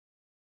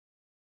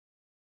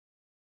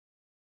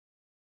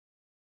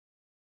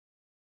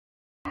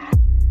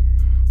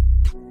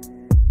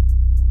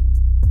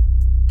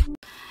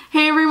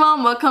Hey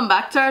everyone, welcome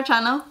back to our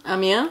channel. I'm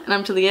Mia. And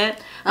I'm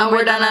Juliet. And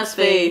we're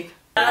danasfaith.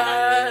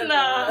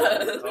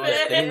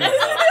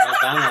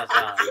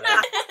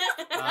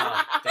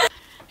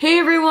 Hey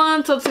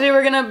everyone, so today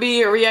we're gonna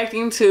be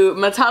reacting to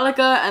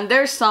Metallica and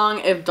their song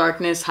If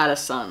Darkness Had a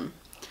Sun.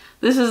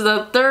 This is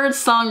the third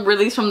song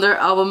released from their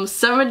album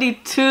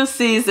 72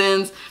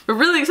 Seasons. We're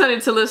really excited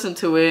to listen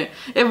to it.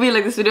 If you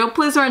like this video,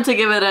 please remember to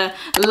give it a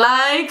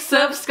like,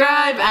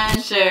 subscribe,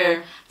 and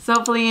share. So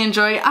hopefully you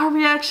enjoy our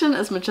reaction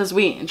as much as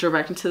we enjoy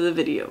reacting to the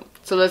video.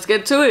 So let's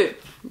get to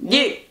it.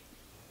 Yeah!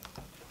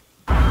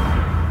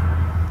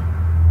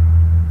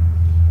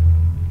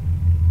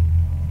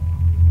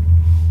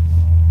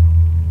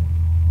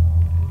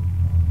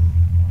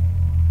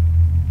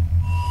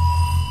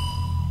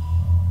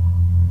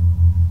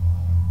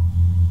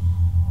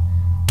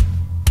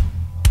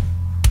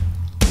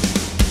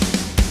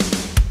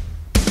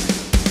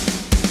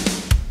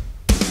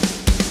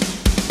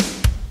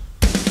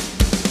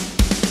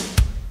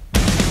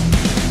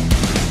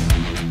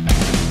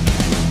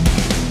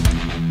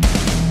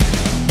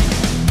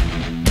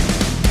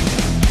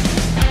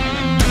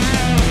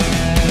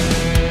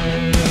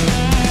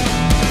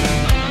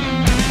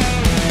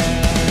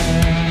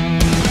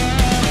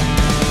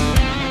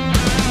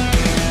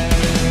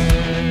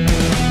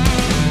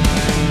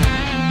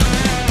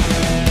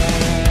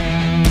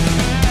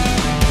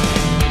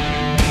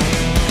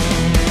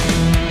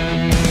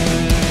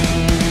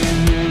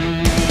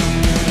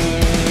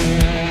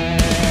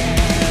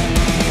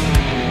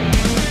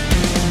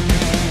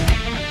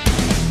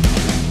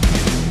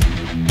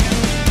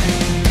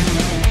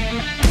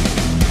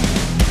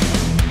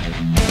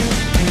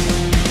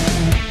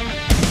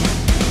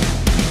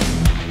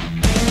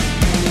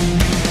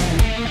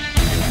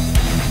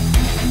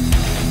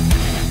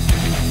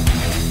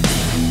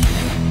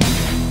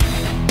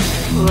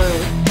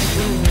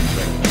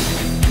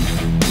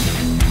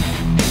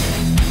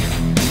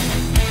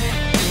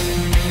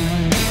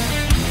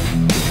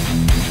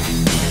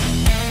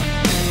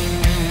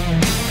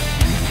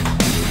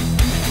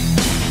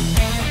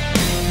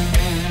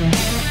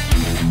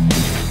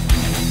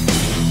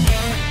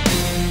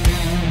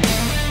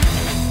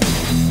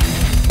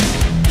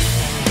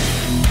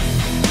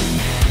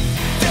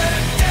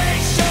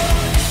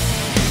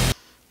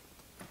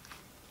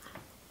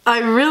 I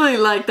really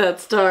like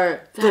that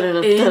start. That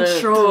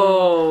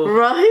intro.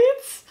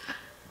 Right?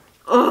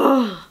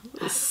 Oh,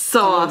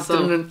 so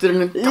awesome.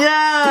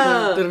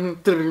 Yeah.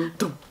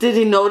 Did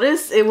you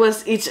notice it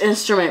was each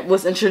instrument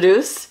was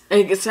introduced?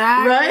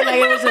 Exactly. Right? Like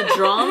it was the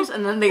drums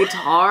and then the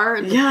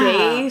guitar, the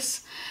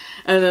bass.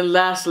 And then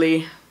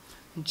lastly,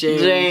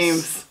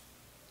 James.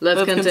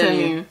 Let's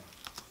continue.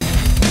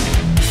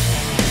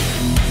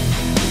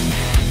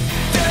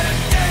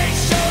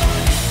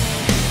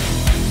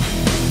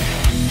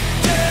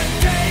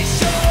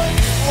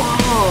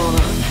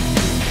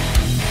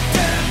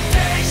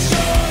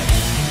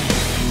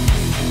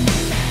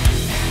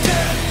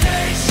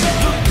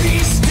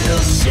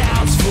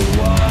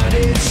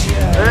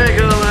 There you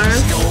go,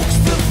 Lars. Stokes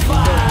the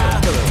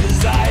fire,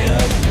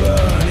 desire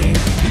burning,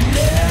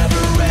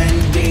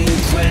 never-ending,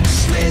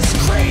 quenchless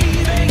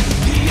craving,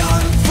 the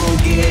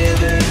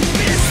unforgiven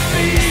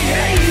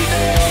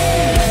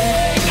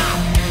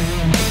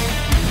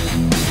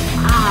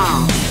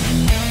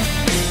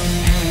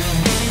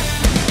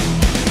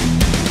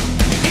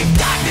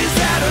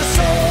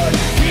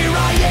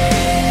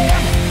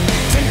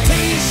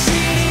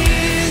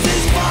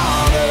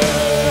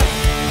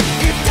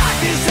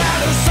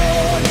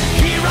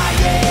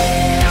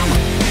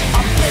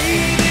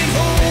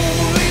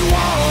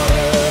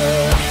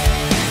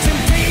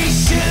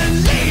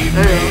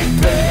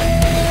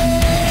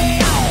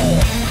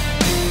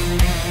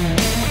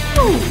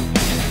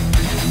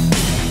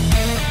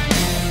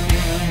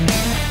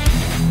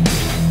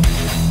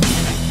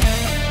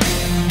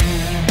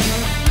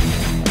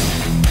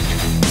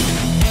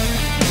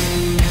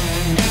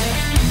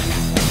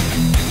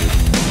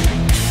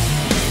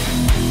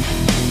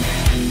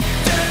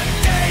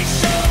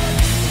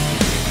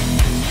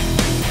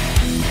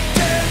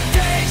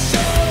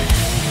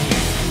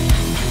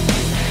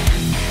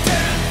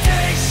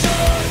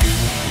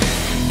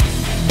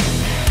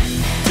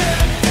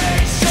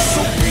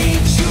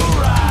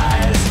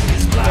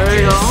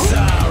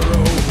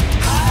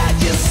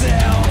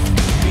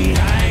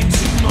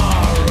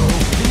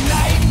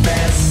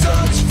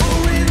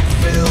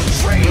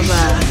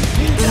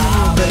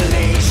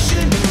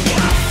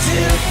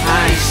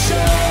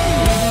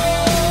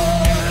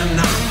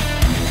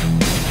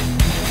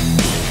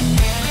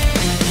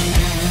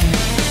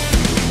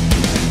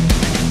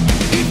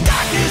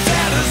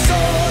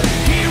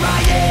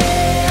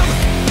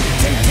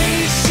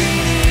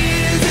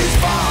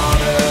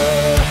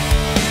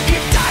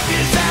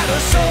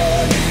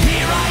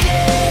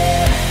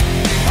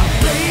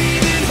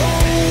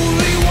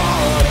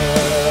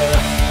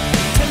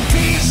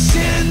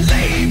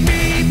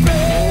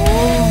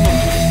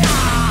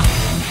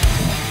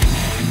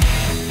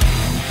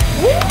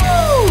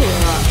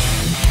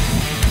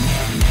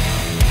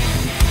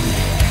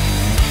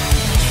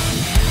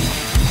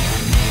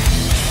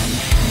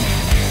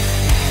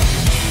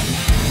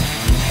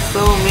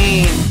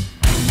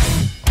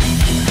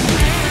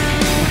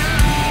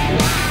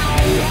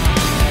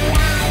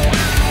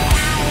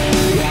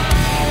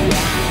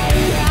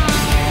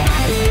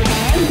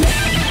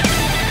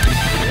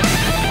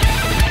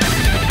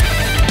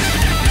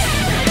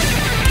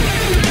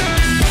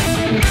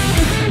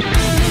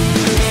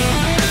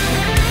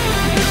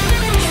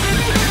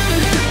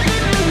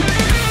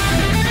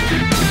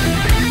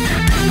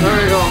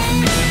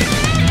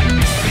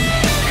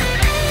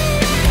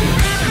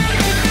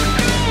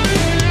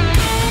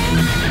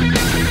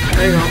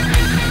you go.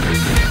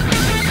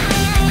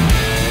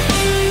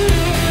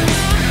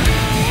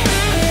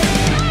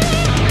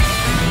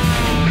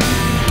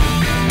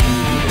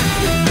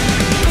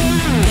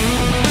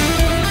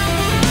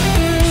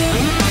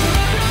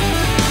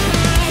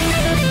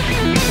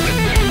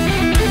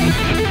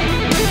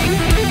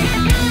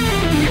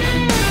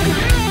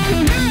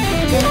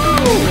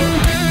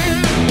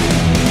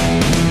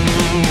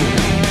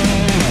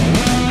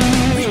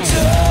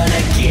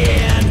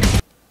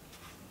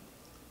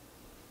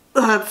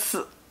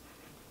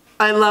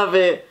 I love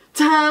it.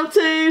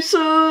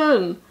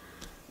 Temptation!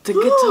 The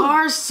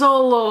guitar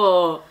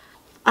solo!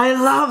 I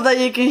love that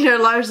you can hear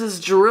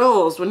Lars's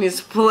drills when he's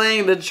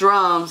playing the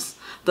drums.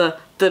 The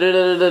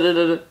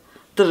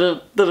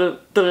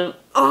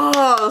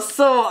oh,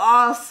 so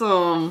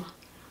awesome!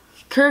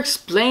 Kirk's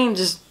playing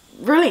just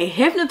really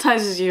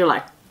hypnotizes you,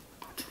 like,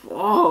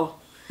 whoa.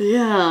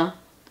 Yeah.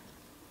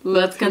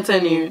 Let's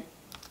continue.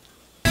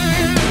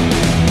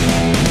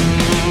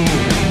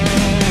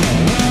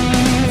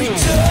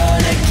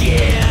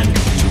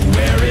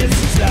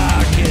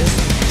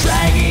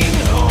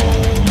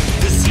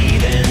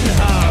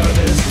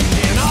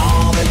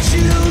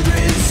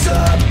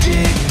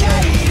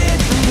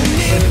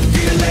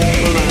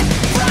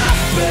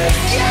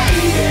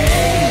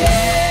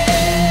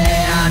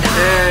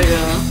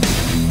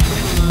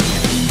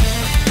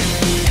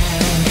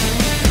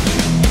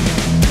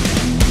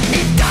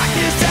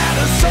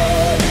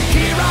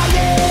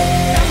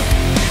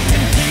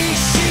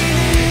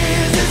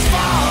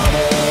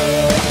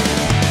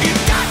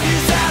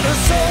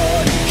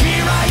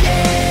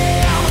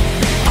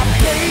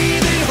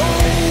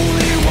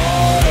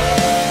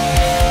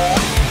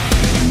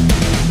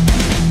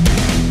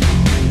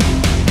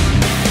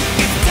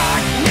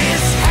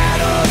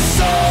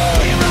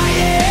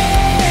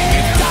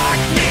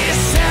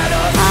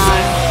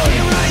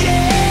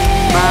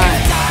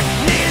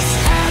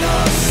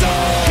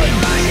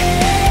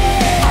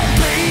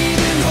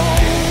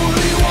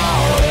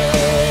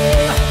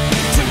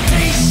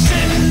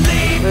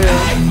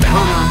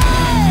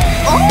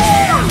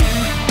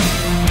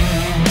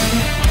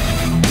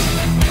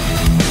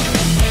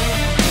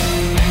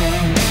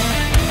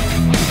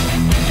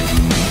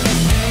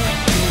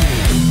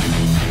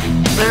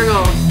 There we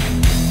go.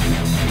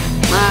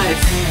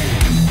 Nice.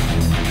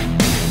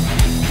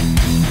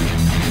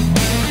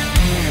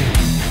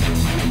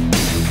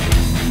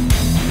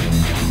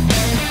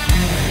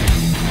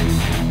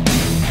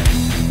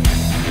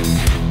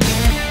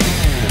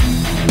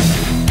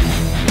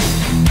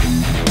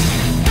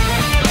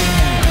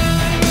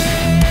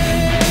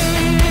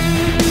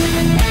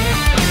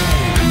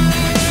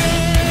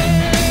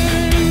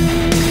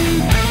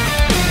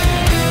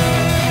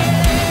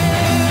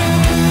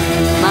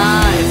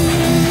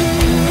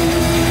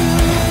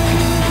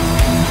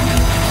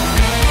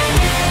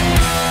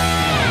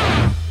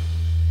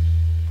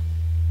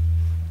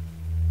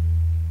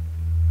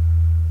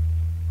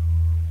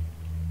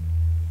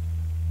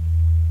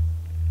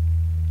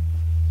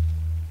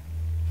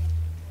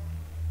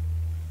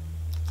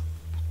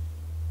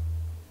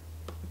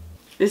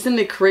 Isn't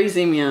it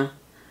crazy, Mia,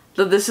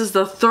 that this is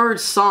the third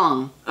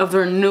song of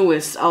their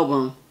newest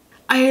album?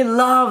 I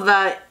love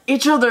that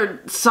each of their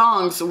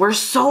songs were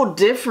so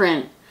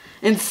different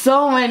in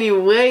so many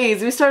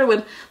ways. We started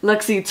with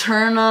Lux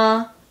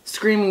Eterna,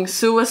 Screaming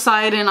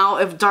Suicide, and now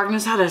If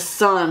Darkness Had a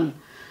Sun.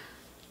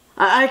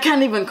 I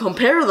can't even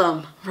compare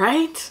them,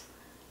 right?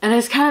 And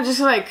it's kind of just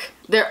like,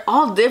 they're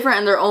all different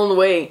in their own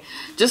way.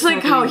 Just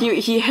like how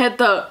he hit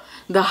the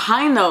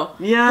high note.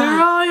 Yeah.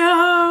 Here I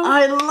am.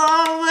 I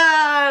love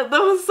that. That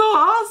was so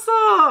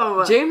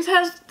awesome. James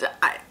has...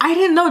 I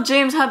didn't know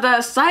James had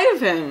that side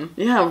of him.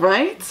 Yeah,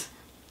 right?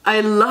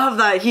 I love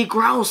that he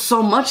growls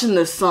so much in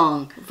this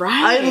song.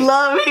 Right. I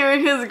love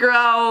hearing his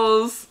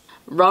growls.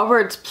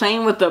 Robert's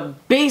playing with the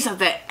bass at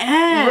the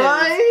end.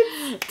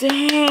 Right?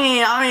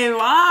 Dang. I mean,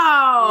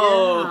 wow.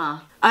 Yeah.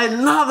 I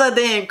love that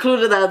they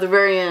included that at the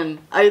very end.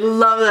 I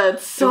love that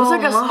so much. It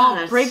was like a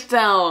small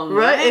breakdown,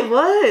 right? It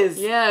was.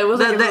 Yeah, it was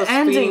like the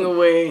ending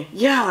away.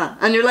 Yeah,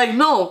 and you're like,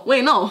 no,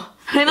 wait, no.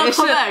 I don't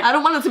come back. I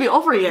don't want it to be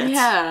over yet.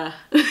 Yeah.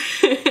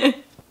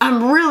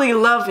 I'm really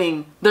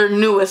loving their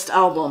newest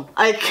album.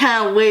 I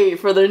can't wait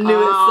for their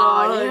newest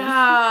song.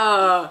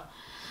 Yeah.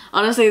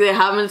 Honestly, they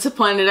haven't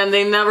disappointed and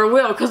they never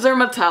will because they're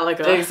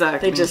Metallica.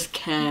 Exactly. They just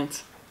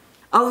can't.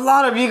 A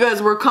lot of you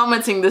guys were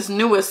commenting this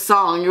newest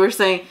song. You were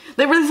saying,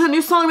 they released a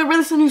new song, they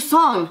released a new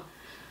song.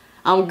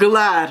 I'm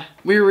glad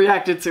we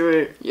reacted to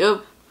it.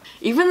 Yep.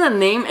 Even the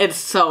name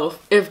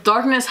itself, If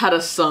Darkness Had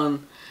a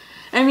Sun.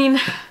 I mean,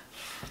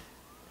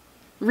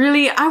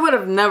 really, I would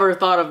have never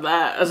thought of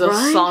that as a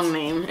song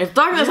name. If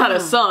Darkness Had a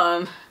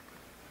Sun.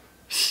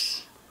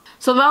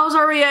 So that was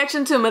our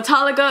reaction to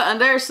Metallica and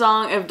their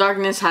song, If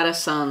Darkness Had a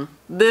Sun.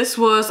 This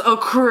was a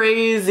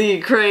crazy,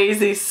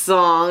 crazy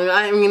song.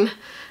 I mean...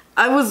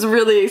 I was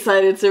really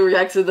excited to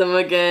react to them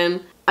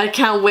again. I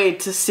can't wait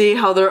to see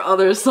how their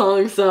other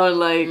songs sound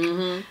like.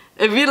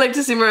 If you'd like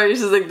to see more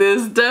reactions like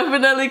this,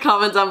 definitely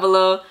comment down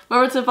below.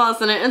 Remember to follow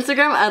us on our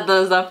Instagram at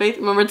danasfaith.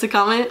 Remember to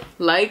comment,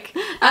 like,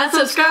 and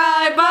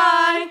subscribe.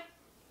 Bye!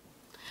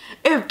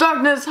 If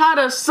darkness had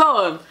a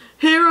son,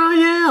 here I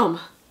am.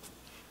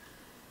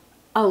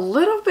 A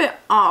little bit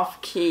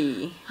off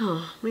key.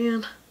 Oh,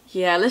 man.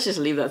 Yeah, let's just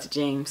leave that to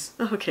James.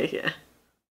 Okay, yeah.